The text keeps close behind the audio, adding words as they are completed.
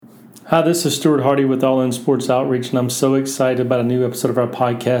Hi, this is Stuart Hardy with All In Sports Outreach, and I'm so excited about a new episode of our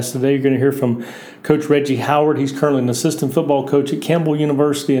podcast. Today, you're going to hear from Coach Reggie Howard. He's currently an assistant football coach at Campbell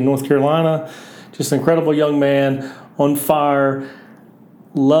University in North Carolina. Just an incredible young man, on fire,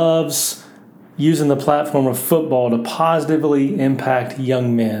 loves using the platform of football to positively impact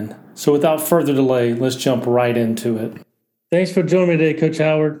young men. So without further delay, let's jump right into it. Thanks for joining me today, Coach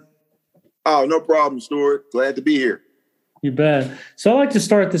Howard. Oh, no problem, Stuart. Glad to be here. You bet. So I'd like to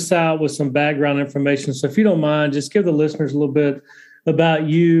start this out with some background information. So if you don't mind, just give the listeners a little bit about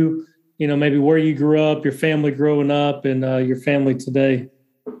you, maybe where you grew up, your family growing up, and your family today.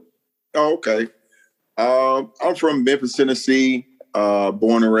 Oh, okay. I'm from Memphis, Tennessee,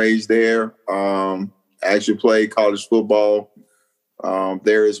 born and raised there. Actually played college football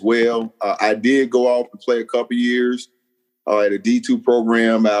there as well. I did go off and play a couple years at a D2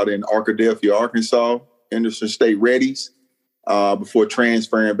 program out in Arkadelphia, Arkansas, Henderson State Reddies. Before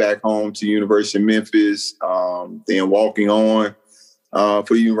transferring back home to University of Memphis, then walking on for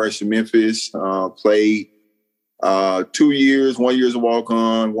the University of Memphis, played 2 years, 1 year as a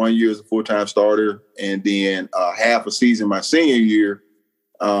walk-on, 1 year as a full-time starter, and then half a season my senior year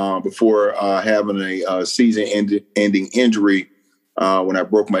before having a season-ending injury when I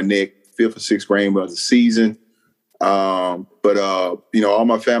broke my neck, 5th or 6th game of the season. But all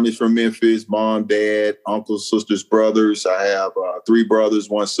my family's from Memphis, mom, dad, uncles, sisters, brothers. I have 3 brothers,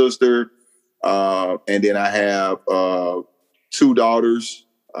 1 sister. And then I have 2 daughters,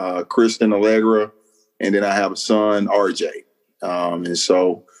 Kristen, Allegra, and then I have a son, RJ. And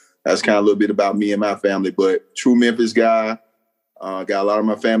so that's kind of a little bit about me and my family, but true Memphis guy. Got a lot of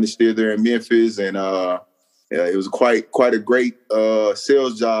my family still there in Memphis, and it was quite a great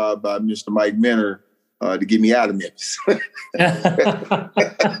sales job by Mr. Mike Mentor. To get me out of Memphis.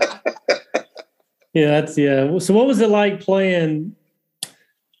 Yeah. So what was it like playing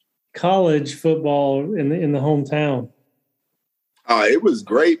college football in the hometown? It was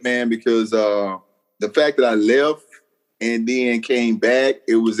great, man, because the fact that I left and then came back,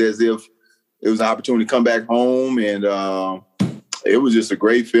 it was as if it was an opportunity to come back home. And it was just a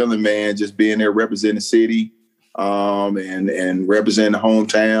great feeling, man, just being there representing the city. And represent the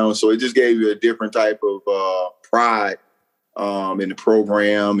hometown. So it just gave you a different type of pride in the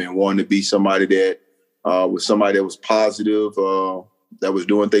program, and wanting to be somebody that was positive, that was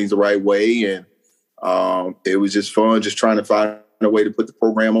doing things the right way. And it was just fun, just trying to find a way to put the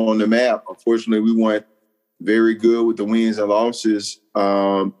program on the map. Unfortunately, we weren't very good with the wins and losses,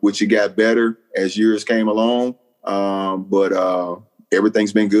 which it got better as years came along. But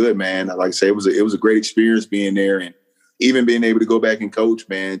everything's been good, man. Like I say, it was a great experience being there, and even being able to go back and coach,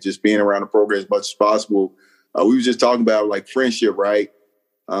 man, just being around the program as much as possible. We were just talking about like friendship, right?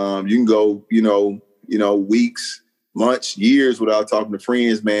 You can go, weeks, months, years without talking to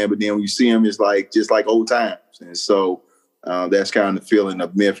friends, man. But then when you see them, it's just like old times. And so that's kind of the feeling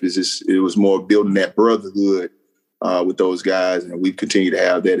of Memphis. It was more building that brotherhood with those guys, and we've continued to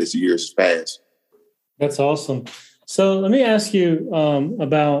have that as the years pass. That's awesome. So let me ask you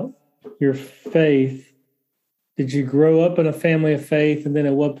about your faith. Did you grow up in a family of faith? And then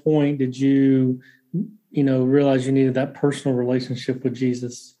at what point did you, realize you needed that personal relationship with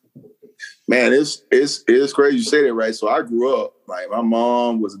Jesus? Man, it's crazy you say that, right? So I grew up, like my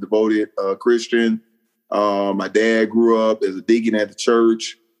mom was a devoted Christian. My dad grew up as a deacon at the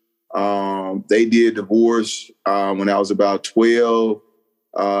church. They did divorce when I was about 12.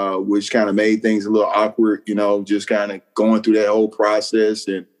 Which kind of made things a little awkward, just kind of going through that whole process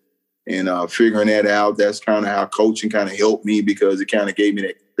and figuring that out. That's kind of how coaching kind of helped me, because it kind of gave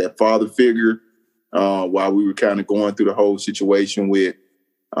me that father figure while we were kind of going through the whole situation with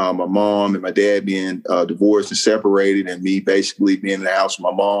my mom and my dad being divorced and separated, and me basically being in the house with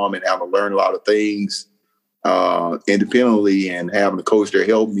my mom and having to learn a lot of things independently, and having a coach there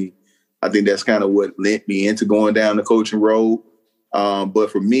help me. I think that's kind of what led me into going down the coaching road.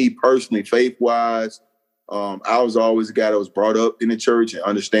 But for me personally, faith-wise, I was always a guy that was brought up in the church and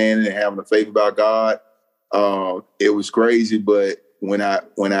understanding and having a faith about God. It was crazy, but when I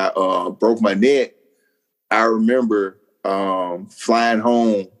broke my neck, I remember flying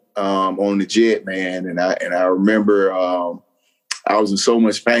home on the jet, man, and I remember I was in so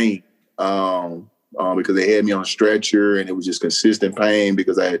much pain because they had me on a stretcher, and it was just consistent pain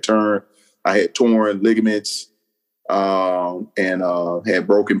because I had torn ligaments. And had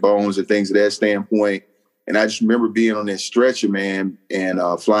broken bones and things of that standpoint. And I just remember being on that stretcher, man, and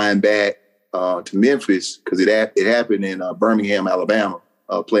flying back to Memphis, because it happened in Birmingham, Alabama,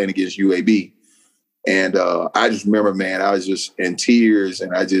 playing against UAB. And I just remember, man, I was just in tears,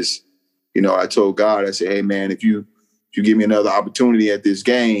 and I just, I told God, I said, hey, man, if you give me another opportunity at this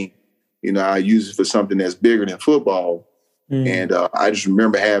game, I use it for something that's bigger than football. And I just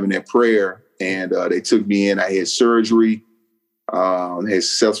remember having that prayer, and they took me in. I had surgery, had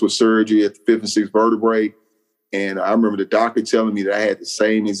successful surgery at the 5th and 6th vertebrae. And I remember the doctor telling me that I had the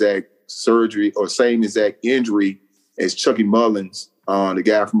same exact surgery or same exact injury as Chucky Mullins, the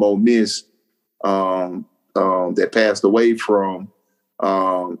guy from Ole Miss, that passed away from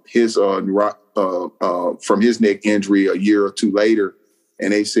his neck injury a year or two later.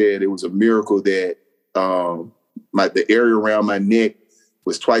 And they said it was a miracle that the area around my neck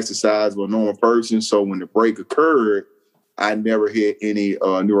was twice the size of a normal person. So when the break occurred, I never had any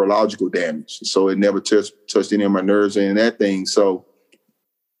neurological damage. So it never touched any of my nerves or any of that thing. So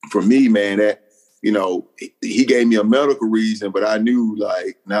for me, man, that, he gave me a medical reason, but I knew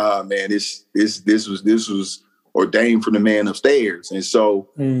like, nah, man, this was ordained from the man upstairs. And so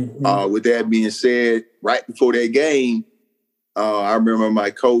with that being said, right before that game, I remember my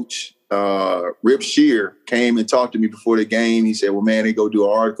coach, Rip Shear, came and talked to me before the game. He said, well, man, they go do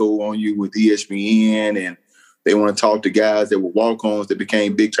an article on you with ESPN, and they want to talk to guys that were walk-ons that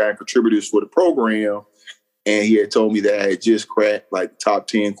became big-time contributors for the program. And he had told me that I had just cracked like top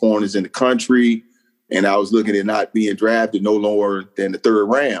 10 corners in the country, and I was looking at not being drafted no lower than the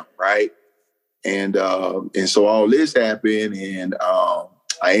 3rd round, right? And so all this happened, and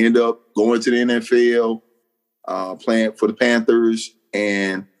I ended up going to the NFL, playing for the Panthers.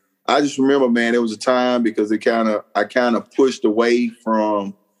 And I just remember, man, there was a time because I kind of pushed away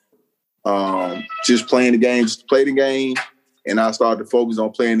from just playing the game, just to play the game. And I started to focus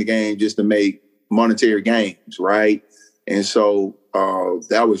on playing the game just to make monetary gains, right? And so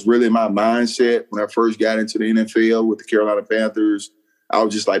that was really my mindset when I first got into the NFL with the Carolina Panthers. I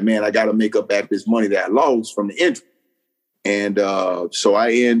was just like, man, I got to make up back this money that I lost from the injury. And so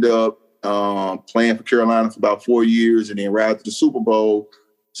I ended up playing for Carolina for about 4 years, and then right after the Super Bowl,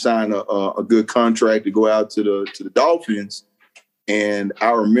 signed a good contract to go out to the Dolphins. And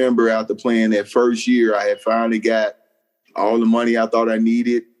I remember after playing that first year, I had finally got all the money I thought I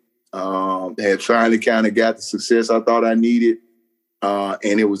needed. Had finally kind of got the success I thought I needed.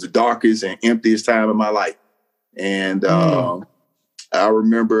 And it was the darkest and emptiest time of my life. And I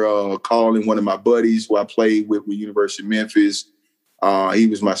remember calling one of my buddies who I played with University of Memphis. He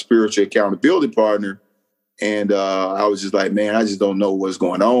was my spiritual accountability partner. And I was just like, man, I just don't know what's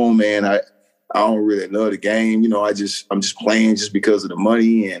going on, man. I don't really love the game. I'm just playing just because of the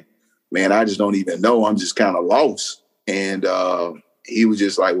money. And, man, I just don't even know. I'm just kind of lost. And he was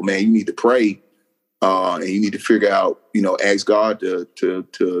just like, well, man, you need to pray. And you need to figure out, ask God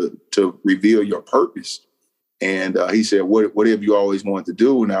to reveal your purpose. And he said, what have you always wanted to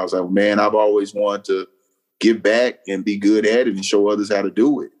do? And I was like, man, I've always wanted to give back and be good at it and show others how to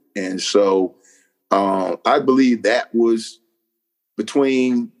do it. And so I believe that was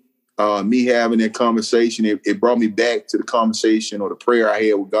between me having that conversation. It brought me back to the conversation or the prayer I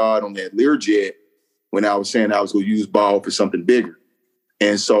had with God on that Learjet when I was saying I was going to use ball for something bigger.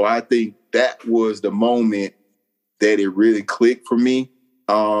 And so I think that was the moment that it really clicked for me,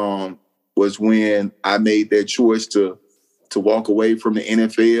 was when I made that choice to walk away from the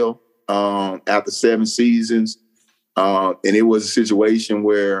NFL after 7 seasons. And it was a situation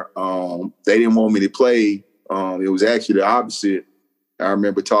where they didn't want me to play. It was actually the opposite. I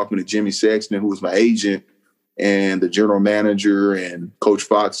remember talking to Jimmy Sexton, who was my agent, and the general manager and Coach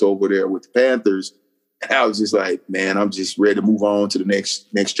Fox over there with the Panthers. And I was just like, man, I'm just ready to move on to the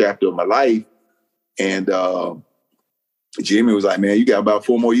next chapter of my life. And Jimmy was like, man, you got about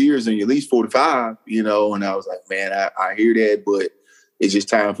 4 more years and you're at least 45, And I was like, man, I hear that, but it's just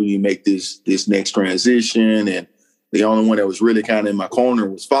time for you to make this next transition. And the only one that was really kind of in my corner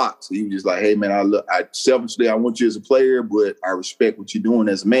was Fox. He was just like, hey, man, selfishly, I want you as a player, but I respect what you're doing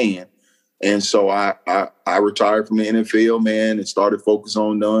as a man. And so I retired from the NFL, man, and started focusing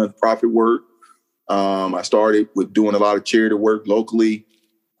on nonprofit work. I started with doing a lot of charity work locally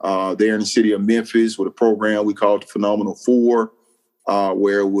there in the city of Memphis with a program we called the Phenomenal Four,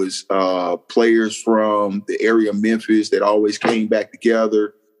 where it was players from the area of Memphis that always came back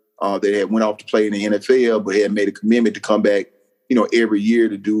together. They had went off to play in the NFL, but had made a commitment to come back, every year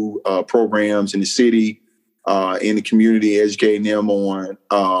to do programs in the city, in the community, educating them on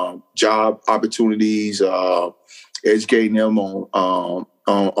job opportunities, educating them on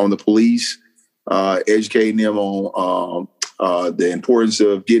the police, educating them on the importance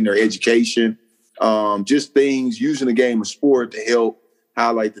of getting their education, just things, using the game of sport to help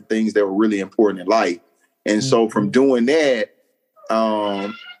highlight the things that were really important in life. And so from doing that,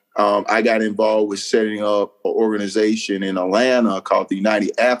 I got involved with setting up an organization in Atlanta called the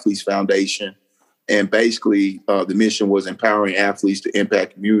United Athletes Foundation. And basically, the mission was empowering athletes to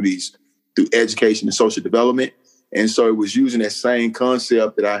impact communities through education and social development. And so it was using that same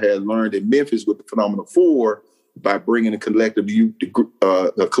concept that I had learned in Memphis with the Phenomenal Four by bringing a collective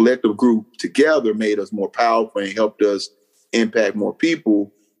group together, made us more powerful and helped us impact more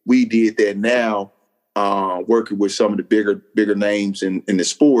people. We did that now, working with some of the bigger names in the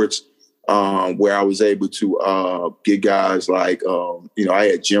sports, where I was able to get guys like, I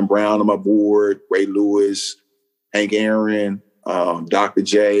had Jim Brown on my board, Ray Lewis, Hank Aaron, Dr.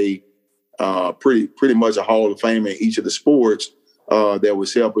 J, pretty much a Hall of Fame in each of the sports, that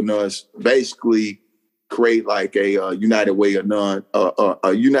was helping us basically create like a united way of athlete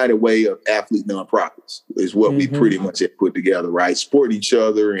nonprofits is what we pretty much had put together, right? Support each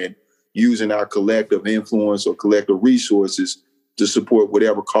other and using our collective influence or collective resources to support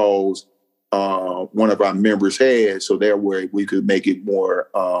whatever cause one of our members had, so that way we could make it more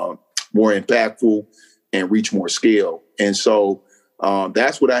impactful and reach more scale. And so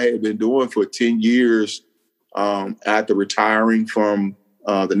that's what I had been doing for 10 years after retiring from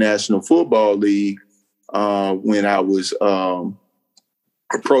the National Football League, when I was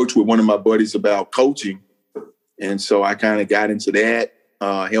approached with one of my buddies about coaching. And so I kind of got into that,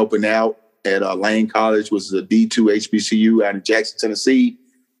 helping out at Lane College, was a D2 HBCU out in Jackson, Tennessee.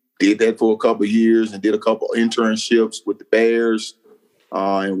 Did that for a couple of years and did a couple of internships with the Bears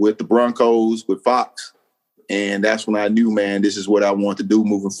and with the Broncos, with Fox. And that's when I knew, man, this is what I want to do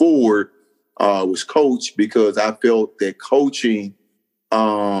moving forward, was coach, because I felt that coaching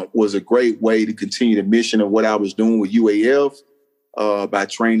was a great way to continue the mission of what I was doing with UAF by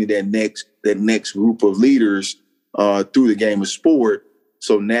training that next group of leaders through the game of sport.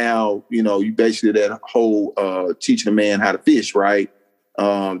 So now, you basically that whole teaching a man how to fish, right?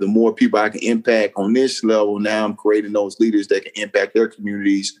 The more people I can impact on this level, now I'm creating those leaders that can impact their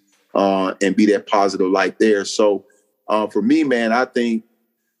communities and be that positive light there. So for me, man, I think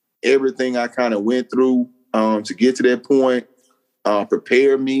everything I kind of went through to get to that point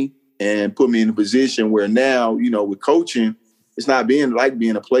prepared me and put me in a position where now, with coaching, it's not being like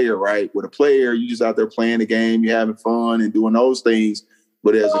being a player, right? With a player, you just out there playing the game, you're having fun and doing those things.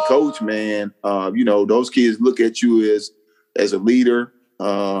 But as a coach, man, those kids look at you as a leader,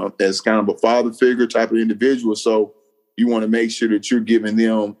 as kind of a father figure type of individual. So you want to make sure that you're giving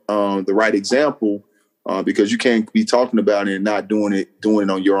them the right example, because you can't be talking about it and not doing it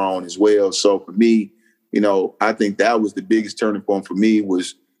on your own as well. So for me, I think that was the biggest turning point for me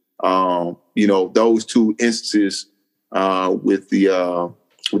was, those two instances with the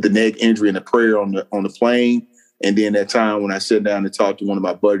neck injury and the prayer on the plane. And then that time when I sat down and talked to one of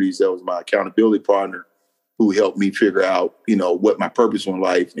my buddies, that was my accountability partner, who helped me figure out, what my purpose in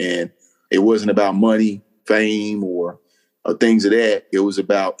life. And it wasn't about money, fame, or things of that. It was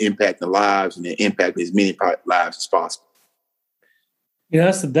about impacting lives and then impacting as many lives as possible.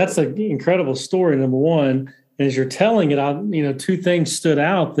 That's an incredible story, number one. And as you're telling it, two things stood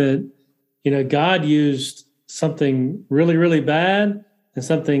out that, God used something really, really bad and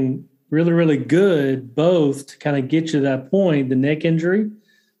something really, really good, both to kind of get you to that point. The neck injury,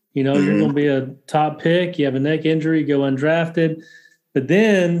 you're going to be a top pick. You have a neck injury, go undrafted. But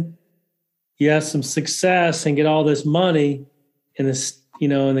then you have some success and get all this money and this,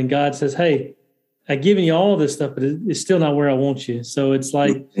 and then God says, hey, I've given you all this stuff, but it's still not where I want you. So it's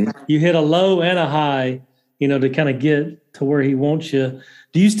like you hit a low and a high, to kind of get to where he wants you.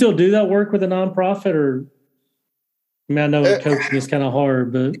 Do you still do that work with a nonprofit, or I know coaching is kind of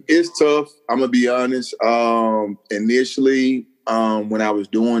hard, but it's tough. I'm gonna be honest. Initially, when I was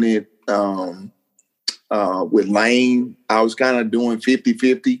doing it with Lane, I was kind of doing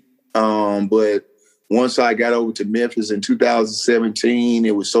 50-50. But once I got over to Memphis in 2017,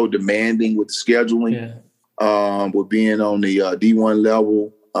 it was so demanding with the scheduling, with being on the D1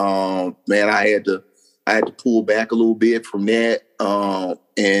 level. Man, I had to pull back a little bit from that.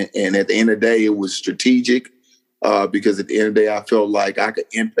 And at the end of the day, it was strategic. Because at the end of the day, I felt like I could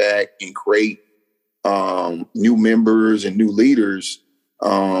impact and create new members and new leaders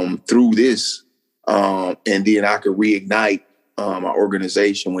through this. And then I could reignite my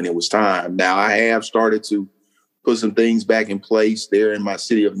organization when it was time. Now, I have started to put some things back in place there in my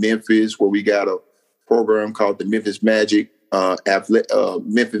city of Memphis, where we got a program called the Memphis Magic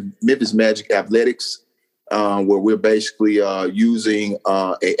Memphis Magic Athletics, where we're basically using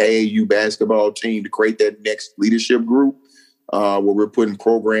a AAU basketball team to create that next leadership group, where we're putting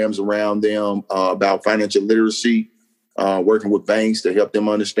programs around them about financial literacy, working with banks to help them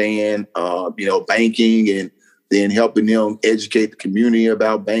understand, banking, and then helping them educate the community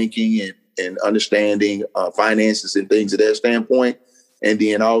about banking and understanding finances and things of that standpoint. And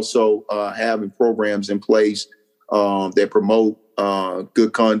then also having programs in place that promote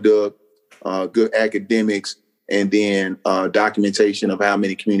good conduct, good academics, and then documentation of how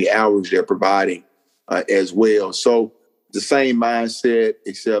many community hours they're providing as well. So the same mindset,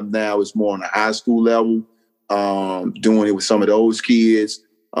 except now it's more on a high school level, doing it with some of those kids,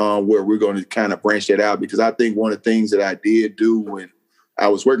 where we're going to kind of branch that out. Because I think one of the things that I did do when I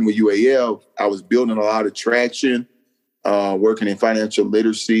was working with UAF, I was building a lot of traction, working in financial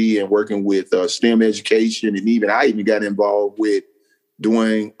literacy and working with STEM education. And I even got involved with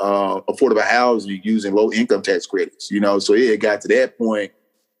doing affordable housing using low income tax credits, so it got to that point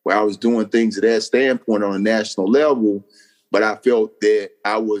where I was doing things at that standpoint on a national level, but I felt that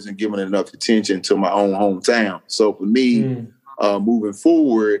I wasn't giving enough attention to my own hometown. So for me, moving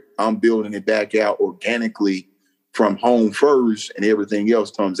forward, I'm building it back out organically from home first, and everything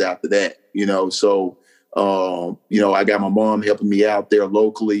else comes after that, So, I got my mom helping me out there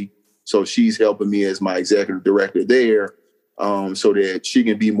locally. So she's helping me as my executive director there, so that she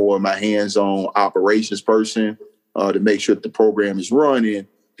can be more of my hands-on operations person to make sure that the program is running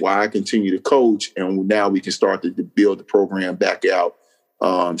while I continue to coach. And now we can start to build the program back out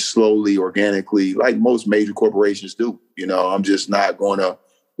slowly, organically, like most major corporations do. I'm just not going to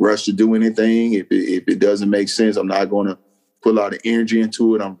rush to do anything. If it doesn't make sense, I'm not going to put a lot of energy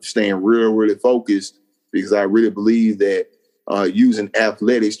into it. I'm staying really focused, because I really believe that using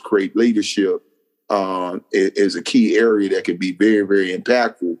athletics to create leadership is a key area that can be very, very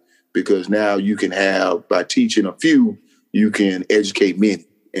impactful, because now you can have, by teaching a few, you can educate many.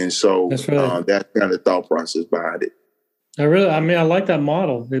 And so that's kind of the thought process behind it. I like that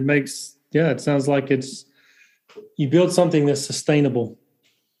model. It sounds like you build something that's sustainable.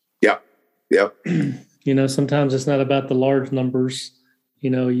 Yep. Sometimes it's not about the large numbers.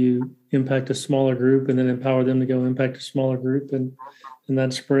 You impact a smaller group and then empower them to go impact a smaller group, and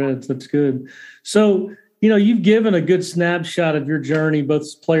that spreads. That's good. So, you've given a good snapshot of your journey, both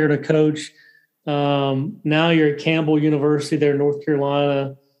as player to coach. Now you're at Campbell University there in North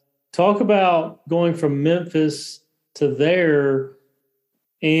Carolina. Talk about going from Memphis to there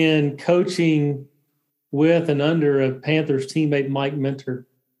and coaching with and under a Panthers teammate, Mike Minter.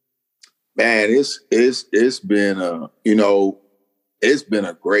 Man, it's been it's been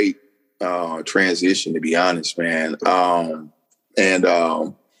a great transition, to be honest, man.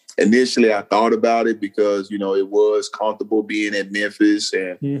 Initially I thought about it because, it was comfortable being at Memphis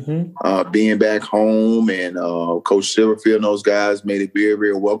and being back home. And Coach Silverfield and those guys made it very,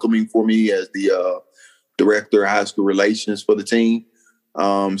 very welcoming for me as the director of high school relations for the team.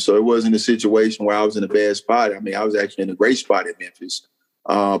 So it wasn't a situation where I was in a bad spot. I was actually in a great spot at Memphis.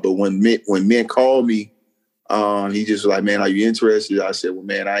 But when Mint called me, he just was like, "Man, are you interested?" I said, "Well,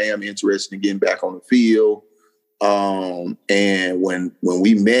 man, I am interested in getting back on the field." And when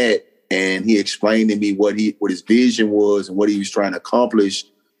we met and he explained to me what his vision was and what he was trying to accomplish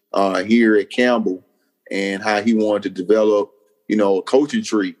here at Campbell, and how he wanted to develop, a coaching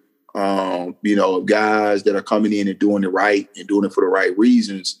tree, of guys that are coming in and doing it right and doing it for the right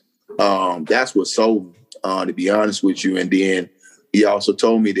reasons. That's what sold me, to be honest with you. And then he also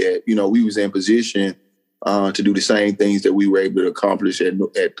told me that, we was in position to do the same things that we were able to accomplish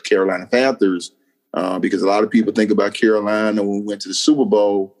at Carolina Panthers. Because a lot of people think about Carolina when we went to the Super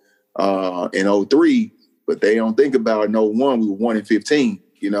Bowl in 2003, but they don't think about in 2001, we were 1-15,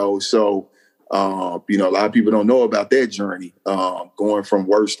 So, a lot of people don't know about that journey. Going from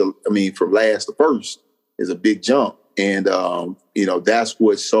from last to first is a big jump. And, that's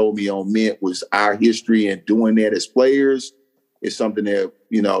what sold me on Mint, was our history, and doing that as players is something that,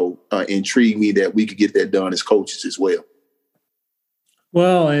 intrigued me, that we could get that done as coaches as well.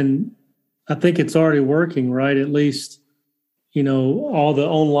 Well, and I think it's already working, right? At least, all the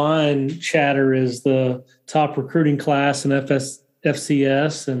online chatter is the top recruiting class in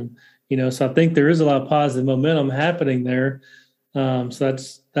FCS. And, so I think there is a lot of positive momentum happening there. So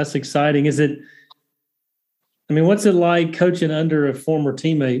that's exciting. What's it like coaching under a former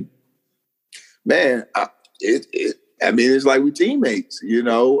teammate? Man, it's like we're teammates, At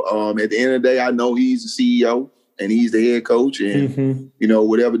the end of the day, I know he's the CEO and he's the head coach, and,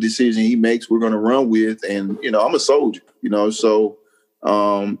 whatever decision he makes, we're going to run with. And, I'm a soldier, so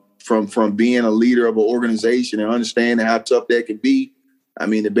from being a leader of an organization and understanding how tough that can be,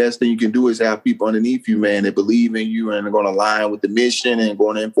 the best thing you can do is have people underneath you, man, that believe in you and are going to align with the mission and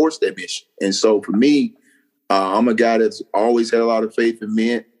going to enforce that mission. And so for me, I'm a guy that's always had a lot of faith in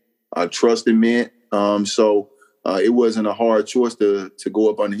Mint, trust in Mint. So it wasn't a hard choice to go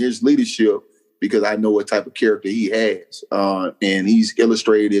up under his leadership, because I know what type of character he has. And he's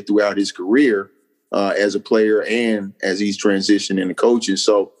illustrated it throughout his career as a player and as he's transitioned into coaching.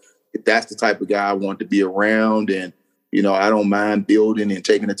 So if that's the type of guy I want to be around. And I don't mind building and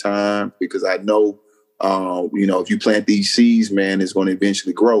taking the time because I know, if you plant these seeds, man, it's going to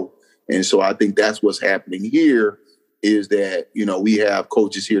eventually grow. And so I think that's what's happening here is that, we have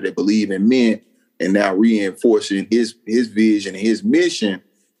coaches here that believe in men and now reinforcing his vision, his mission.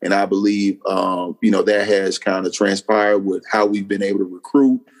 And I believe, that has kind of transpired with how we've been able to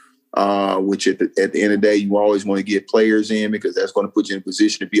recruit, which at the end of the day, you always want to get players in because that's going to put you in a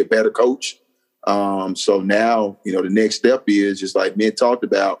position to be a better coach. So now, the next step is just like Mint talked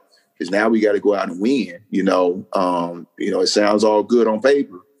about, is now we got to go out and win. It sounds all good on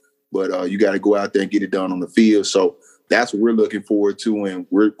paper, but you got to go out there and get it done on the field. So that's what we're looking forward to, and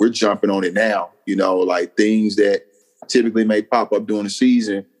we're jumping on it now. Like things that typically may pop up during the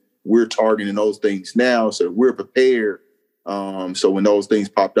season, we're targeting those things now, so we're prepared. So when those things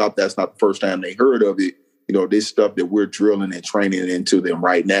popped up, that's not the first time they heard of it. This stuff that we're drilling and training into them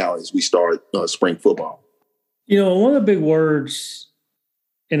right now as we start spring football. One of the big words,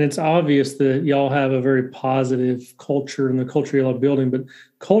 and it's obvious that y'all have a very positive culture and the culture y'all are building, but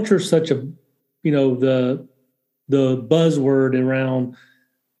culture is such a, the buzzword around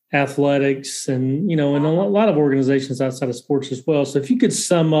athletics and, and a lot of organizations outside of sports as well. So if you could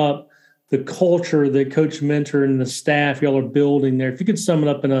sum up the culture that Coach Minter and the staff y'all are building there, if you could sum it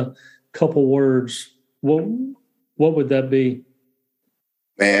up in a couple words, what would that be?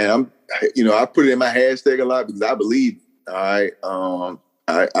 Man, I put it in my hashtag a lot because I believe, all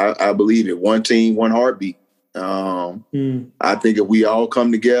right, I believe it. One team, one heartbeat. I think if we all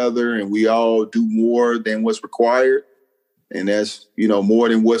come together and we all do more than what's required, and that's, more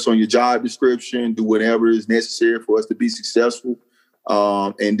than what's on your job description, do whatever is necessary for us to be successful.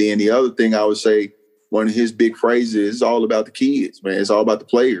 And then the other thing I would say, one of his big phrases is it's all about the kids, man. It's all about the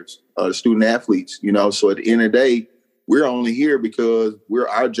players, the student athletes, So at the end of the day, we're only here because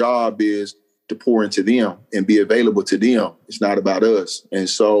our job is to pour into them and be available to them. It's not about us. And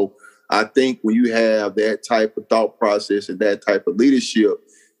so I think when you have that type of thought process and that type of leadership,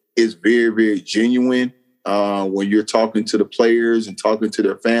 it's very, very genuine. When you're talking to the players and talking to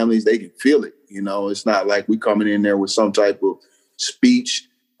their families, they can feel it. It's not like we coming in there with some type of speech,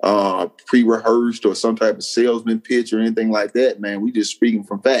 pre-rehearsed or some type of salesman pitch or anything like that, man. We just speaking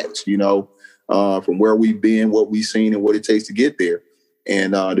from facts, from where we've been, what we've seen, and what it takes to get there.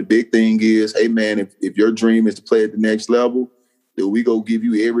 And the big thing is, hey, man, if your dream is to play at the next level, then we go give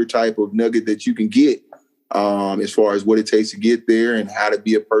you every type of nugget that you can get as far as what it takes to get there and how to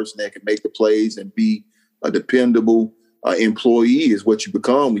be a person that can make the plays and be a dependable employee is what you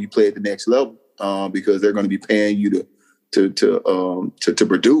become when you play at the next level because they're going to be paying you to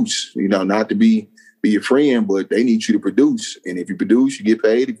produce, not to be your friend, but they need you to produce. And if you produce, you get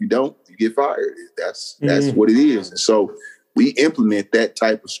paid. If you don't, you get fired. That's what it is. And so we implement that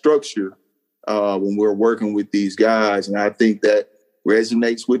type of structure when we're working with these guys. And I think that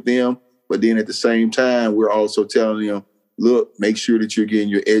resonates with them. But then at the same time, we're also telling them, look, make sure that you're getting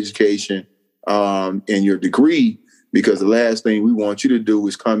your education and your degree, because the last thing we want you to do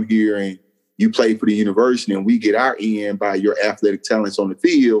is come here and you play for the university and we get our end by your athletic talents on the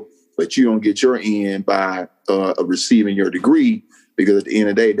field, but you don't get your end by receiving your degree, because at the end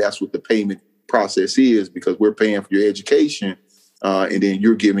of the day, that's what the payment process is, because we're paying for your education and then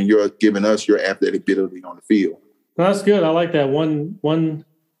you're giving us your athletic ability on the field. Well, that's good. I like that. One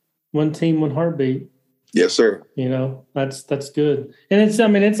team, one heartbeat. Yes, sir. That's good. And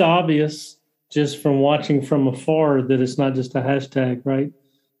it's obvious just from watching from afar that it's not just a hashtag, right?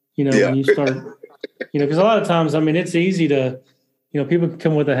 When you start, because a lot of times, it's easy to, people can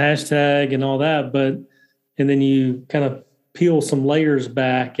come with a hashtag and all that, and then you kind of peel some layers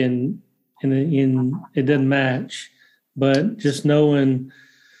back and it doesn't match. But just knowing,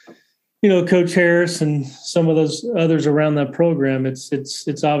 Coach Harris and some of those others around that program,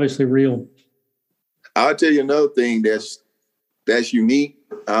 it's obviously real. I'll tell you another thing that's unique.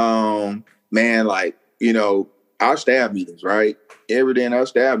 Man, like, our staff meetings, right? Every day in our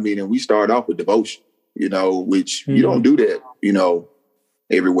staff meeting, we start off with devotion, which you don't do that,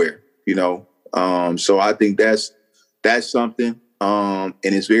 everywhere, So I think that's something. And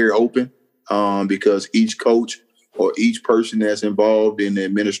it's very open because each coach or each person that's involved in the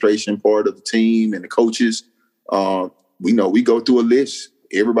administration part of the team and the coaches, we go through a list.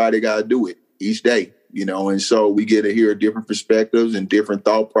 Everybody got to do it each day, and so we get to hear different perspectives and different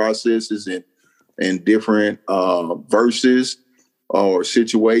thought processes and different verses or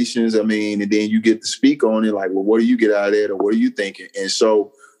situations. And then you get to speak on it like, well, what do you get out of that? Or what are you thinking? And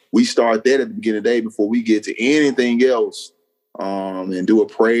so we start that at the beginning of the day before we get to anything else and do a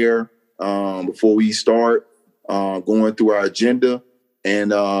prayer before we start going through our agenda.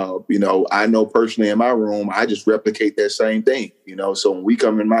 And, I know personally in my room, I just replicate that same thing, So when we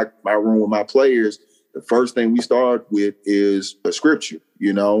come in my room with my players, the first thing we start with is a scripture,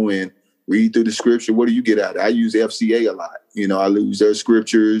 and read through the scripture. What do you get out of it? I use FCA a lot. I use their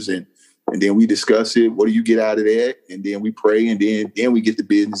scriptures and then we discuss it. What do you get out of that? And then we pray, and then we get to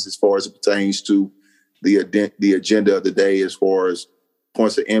business as far as it pertains to the agenda of the day, as far as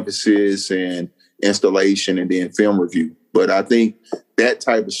points of emphasis and installation, and then film review. But I think that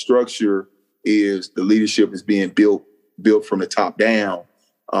type of structure is the leadership is being built from the top down,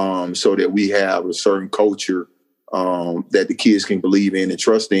 so that we have a certain culture that the kids can believe in and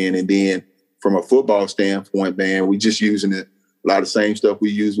trust in. And then from a football standpoint, man, we just using a lot of the same stuff we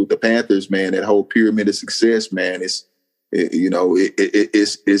use with the Panthers, man. That whole pyramid of success, man, it's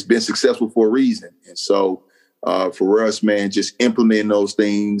been successful for a reason. And so for us, man, just implementing those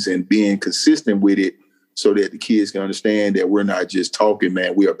things and being consistent with it so that the kids can understand that we're not just talking,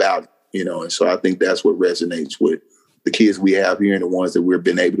 man, we're about it, And so I think that's what resonates with the kids we have here and the ones that we've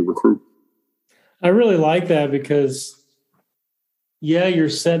been able to recruit. I really like that because, you're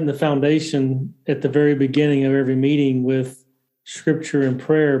setting the foundation at the very beginning of every meeting with scripture and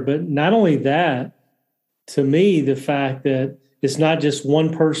prayer. But not only that, to me, the fact that it's not just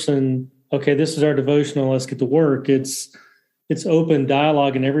one person, okay, this is our devotional, let's get to work. It's open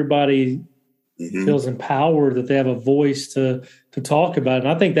dialogue, and everybody feels empowered that they have a voice to talk about it. And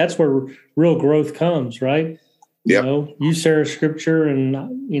I think that's where real growth comes, right? Yep. You share a scripture and,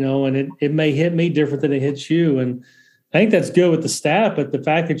 and it may hit me different than it hits you. And I think that's good with the staff, but the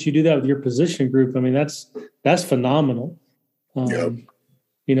fact that you do that with your position group, I mean, that's phenomenal. Yep.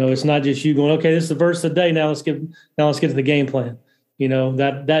 It's not just you going, okay, this is the verse of the day. Now let's get to the game plan.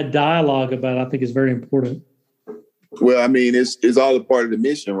 That dialogue about it, I think, is very important. Well, I mean, it's all a part of the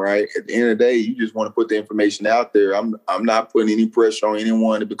mission, right? At the end of the day, you just want to put the information out there. I'm not putting any pressure on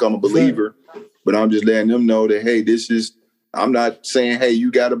anyone to become a believer, but I'm just letting them know that, hey, I'm not saying, hey, you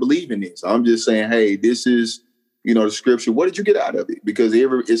got to believe in this. I'm just saying, hey, this is, the scripture. What did you get out of it? Because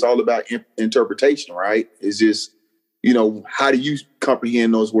it's all about interpretation, right? It's just, how do you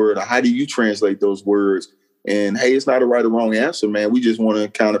comprehend those words? Or how do you translate those words? And hey, it's not a right or wrong answer, man. We just want to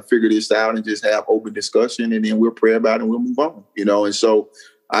kind of figure this out and just have open discussion, and then we'll pray about it and we'll move on, And so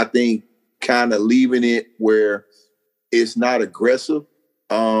I think kind of leaving it where it's not aggressive,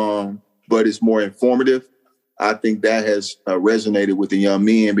 but it's more informative. I think that has resonated with the young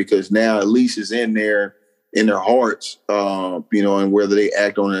men, because now at least it's in their hearts, and whether they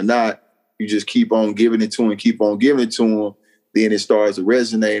act on it or not, you just keep on giving it to them, then it starts to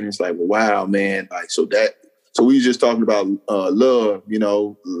resonate. And it's like, well, wow, man. So we were just talking about love,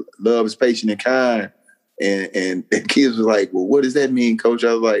 love is patient and kind. And the kids was like, well, what does that mean, Coach?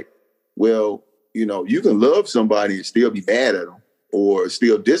 I was like, well, you can love somebody and still be mad at them or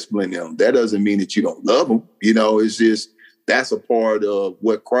still discipline them. That doesn't mean that you don't love them. It's just, that's a part of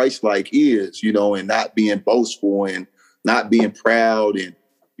what Christ-like is, and not being boastful and not being proud and,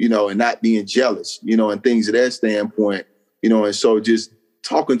 and not being jealous, and things of that standpoint, and so just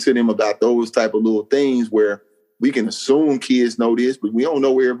talking to them about those type of little things where we can assume kids know this, but we don't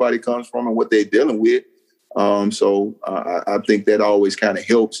know where everybody comes from and what they're dealing with. So I think that always kind of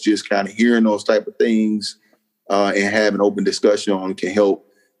helps, just kind of hearing those type of things and having open discussion on can help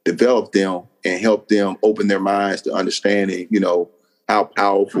develop them and help them open their minds to understanding, how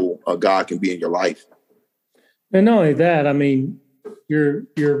powerful God can be in your life. And not only that, I mean,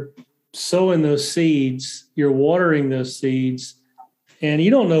 you're sowing those seeds, you're watering those seeds, and you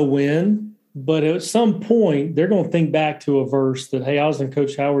don't know when, but at some point they're going to think back to a verse that, hey, I was in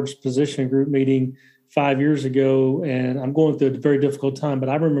Coach Howard's position group meeting 5 years ago, and I'm going through a very difficult time, but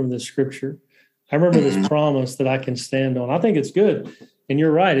I remember this scripture. I remember this promise that I can stand on. I think it's good. And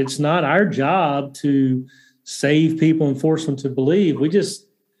you're right. It's not our job to save people and force them to believe. We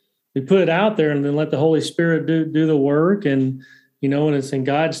put it out there and then let the Holy Spirit do the work, and, and it's in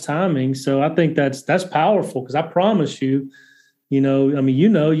God's timing. So I think that's powerful, because I promise you,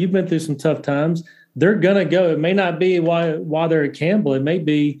 you've been through some tough times. They're going to go. It may not be while they're at Campbell. It may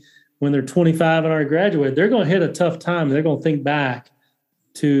be when they're 25 and already graduated. They're going to hit a tough time. They're going to think back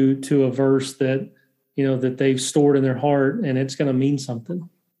to a verse that, that they've stored in their heart, and it's going to mean something.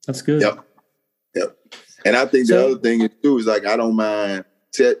 That's good. Yep. And I think the other thing too is, like, I don't mind,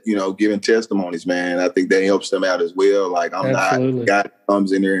 giving testimonies, man. I think that helps them out as well. Like, I'm Absolutely. Not God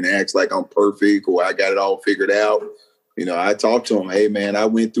comes in there and acts like I'm perfect or I got it all figured out. I talk to them, hey, man, I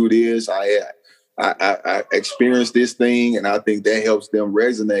went through this. I experienced this thing, and I think that helps them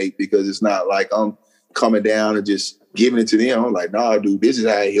resonate, because it's not like I'm coming down and just giving it to them. I'm like, nah, dude, this is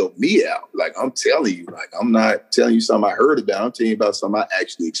how it helped me out. Like, I'm telling you, like, I'm not telling you something I heard about. I'm telling you about something I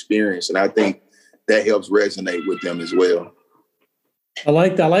actually experienced. And I think that helps resonate with them as well. I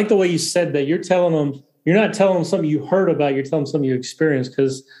like the way you said that. You're not telling them something you heard about, you're telling them something you experienced,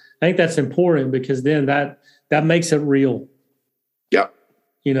 because I think that's important, because then that makes it real. Yeah.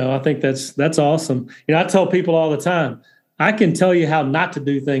 I think that's awesome. I tell people all the time, I can tell you how not to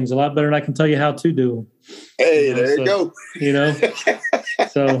do things a lot better than I can tell you how to do them. Hey, there you go.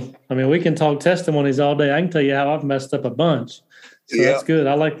 So, I mean, we can talk testimonies all day. I can tell you how I've messed up a bunch. So That's good.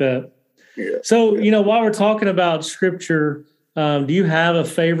 I like that. Yeah. So, while we're talking about scripture, do you have a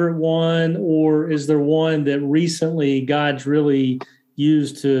favorite one, or is there one that recently God's really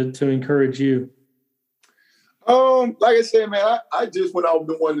used to encourage you? Like I said, man, I just went over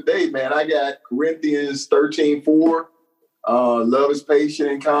the one today, man. I got Corinthians 13:4. Love is patient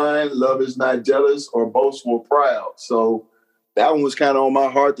and kind. Love is not jealous or boastful or proud. So that one was kind of on my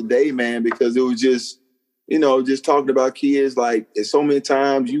heart today, man, because it was just, just talking about kids. Like, so many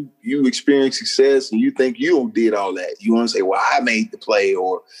times you experience success and you think you did all that. You want to say, well, I made the play,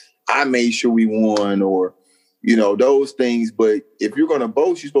 or I made sure we won, or, those things. But if you're going to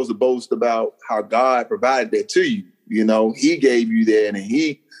boast, you're supposed to boast about how God provided that to you. He gave you that, and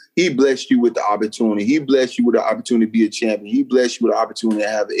he blessed you with the opportunity. He blessed you with the opportunity to be a champion. He blessed you with the opportunity to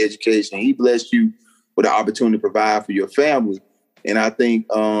have an education. He blessed you with the opportunity to provide for your family. And I think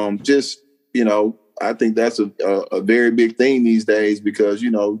I think that's a very big thing these days, because,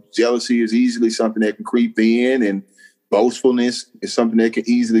 jealousy is easily something that can creep in, and boastfulness is something that can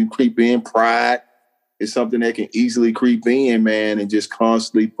easily creep in. Pride is something that can easily creep in, man, and just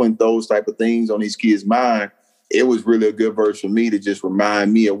constantly putting those type of things on these kids' mind. It was really a good verse for me to just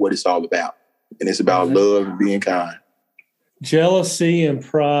remind me of what it's all about. And it's about love and being kind. Jealousy and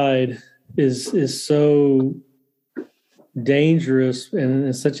pride is so dangerous, and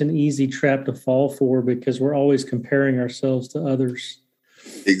it's such an easy trap to fall for, because we're always comparing ourselves to others.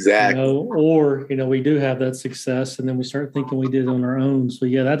 Exactly. Or we do have that success, and then we start thinking we did it on our own. So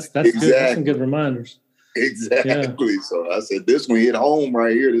that's exactly. Good. That's some good reminders. Exactly. Yeah. So I said, this one hit home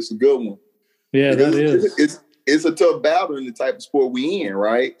right here. This is a good one. Yeah, because that is. It's a tough battle in the type of sport we in,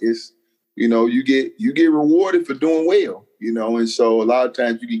 right? It's, you get rewarded for doing well, and so a lot of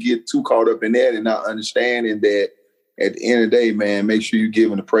times you can get too caught up in that and not understanding that at the end of the day, man, make sure you're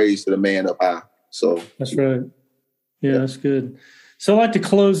giving the praise to the man up high. So that's right. Yeah, that's good. So I'd like to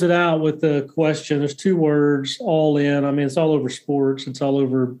close it out with a question. There's two words, all in. I mean, it's all over sports. It's all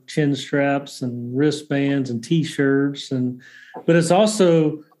over chin straps and wristbands and T-shirts. But it's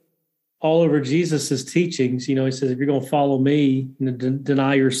also all over Jesus's teachings. He says, if you're going to follow me,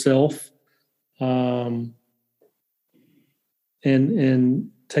 deny yourself, and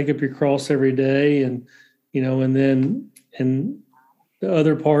take up your cross every day. And then the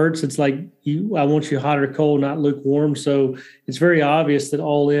other parts, it's like I want you hot or cold, not lukewarm. So it's very obvious that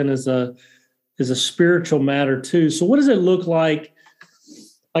all in is a spiritual matter too. So what does it look like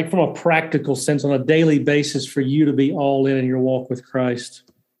from a practical sense on a daily basis for you to be all in your walk with Christ?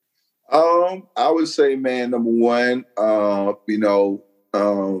 I would say, man, number one, when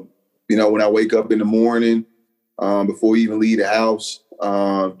I wake up in the morning, before you even leave the house,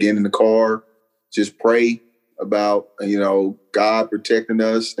 get in the car, just pray about, God protecting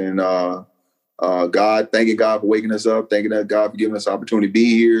us, and thanking God for waking us up, thanking God for giving us the opportunity to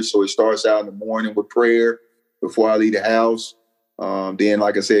be here. So it starts out in the morning with prayer before I leave the house. Then,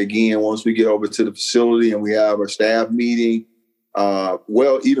 like I said, again, once we get over to the facility and we have our staff meeting,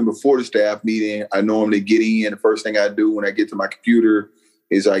 even before the staff meeting, I normally get in. The first thing I do when I get to my computer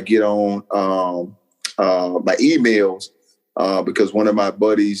is I get on my emails, because one of my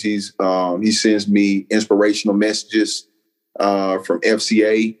buddies, he sends me inspirational messages from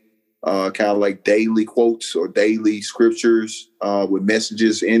FCA, kind of like daily quotes or daily scriptures with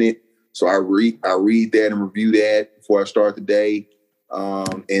messages in it. So I read that and review that before I start the day.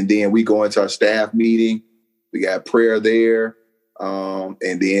 And then we go into our staff meeting. We got prayer there.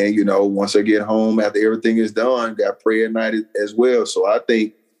 And then, once I get home, after everything is done, got prayer at night as well. So I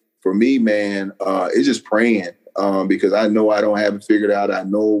think for me, man, it's just praying, because I know I don't have it figured out. I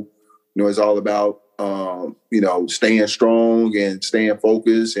know, it's all about, staying strong and staying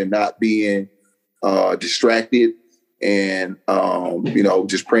focused and not being distracted, and,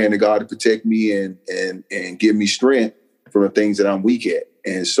 just praying to God to protect me and give me strength from the things that I'm weak at.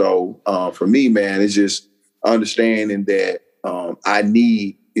 And so for me, man, it's just understanding that I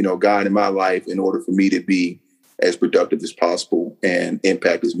need, God in my life in order for me to be as productive as possible and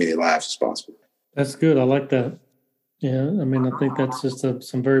impact as many lives as possible. That's good. I like that. Yeah, I mean, I think that's just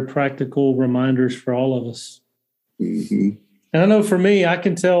some very practical reminders for all of us. Mm-hmm. And I know for me, I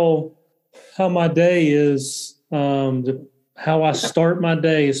can tell how my day is, how I start my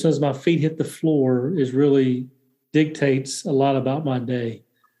day as soon as my feet hit the floor is really dictates a lot about my day.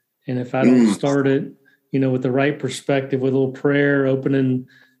 And if I don't start it, with the right perspective, with a little prayer, opening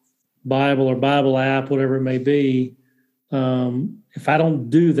Bible or Bible app, whatever it may be, if I don't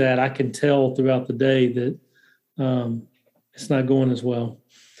do that, I can tell throughout the day that it's not going as well.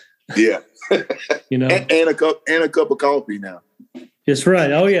 Yeah. And a cup of coffee now. That's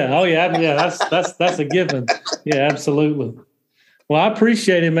right. Oh yeah. Yeah. That's a given. Yeah, absolutely. Well, I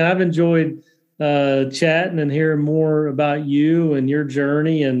appreciate it, man. I've enjoyed chatting and hearing more about you and your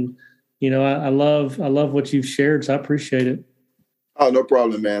journey, and I love what you've shared. So I appreciate it. Oh, no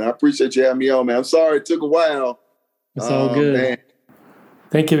problem, man. I appreciate you having me on, man. I'm sorry it took a while. It's all good. Man.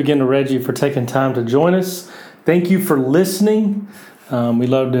 Thank you again to Reggie for taking time to join us. Thank you for listening. We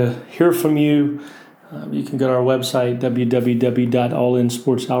love to hear from you. You can go to our website,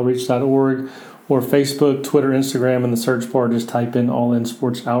 www.allinsportsoutreach.org, or Facebook, Twitter, Instagram. In the search bar, just type in All In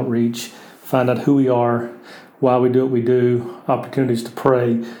Sports Outreach. Find out who we are, why we do what we do, opportunities to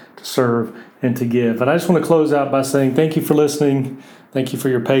pray, to serve, and to give. And I just want to close out by saying thank you for listening. Thank you for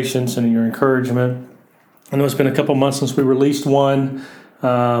your patience and your encouragement. I know it's been a couple months since we released one.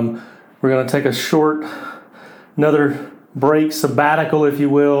 We're going to take another break, sabbatical, if you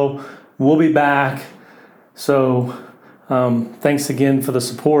will. We'll be back. So thanks again for the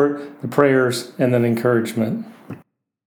support, the prayers, and the encouragement.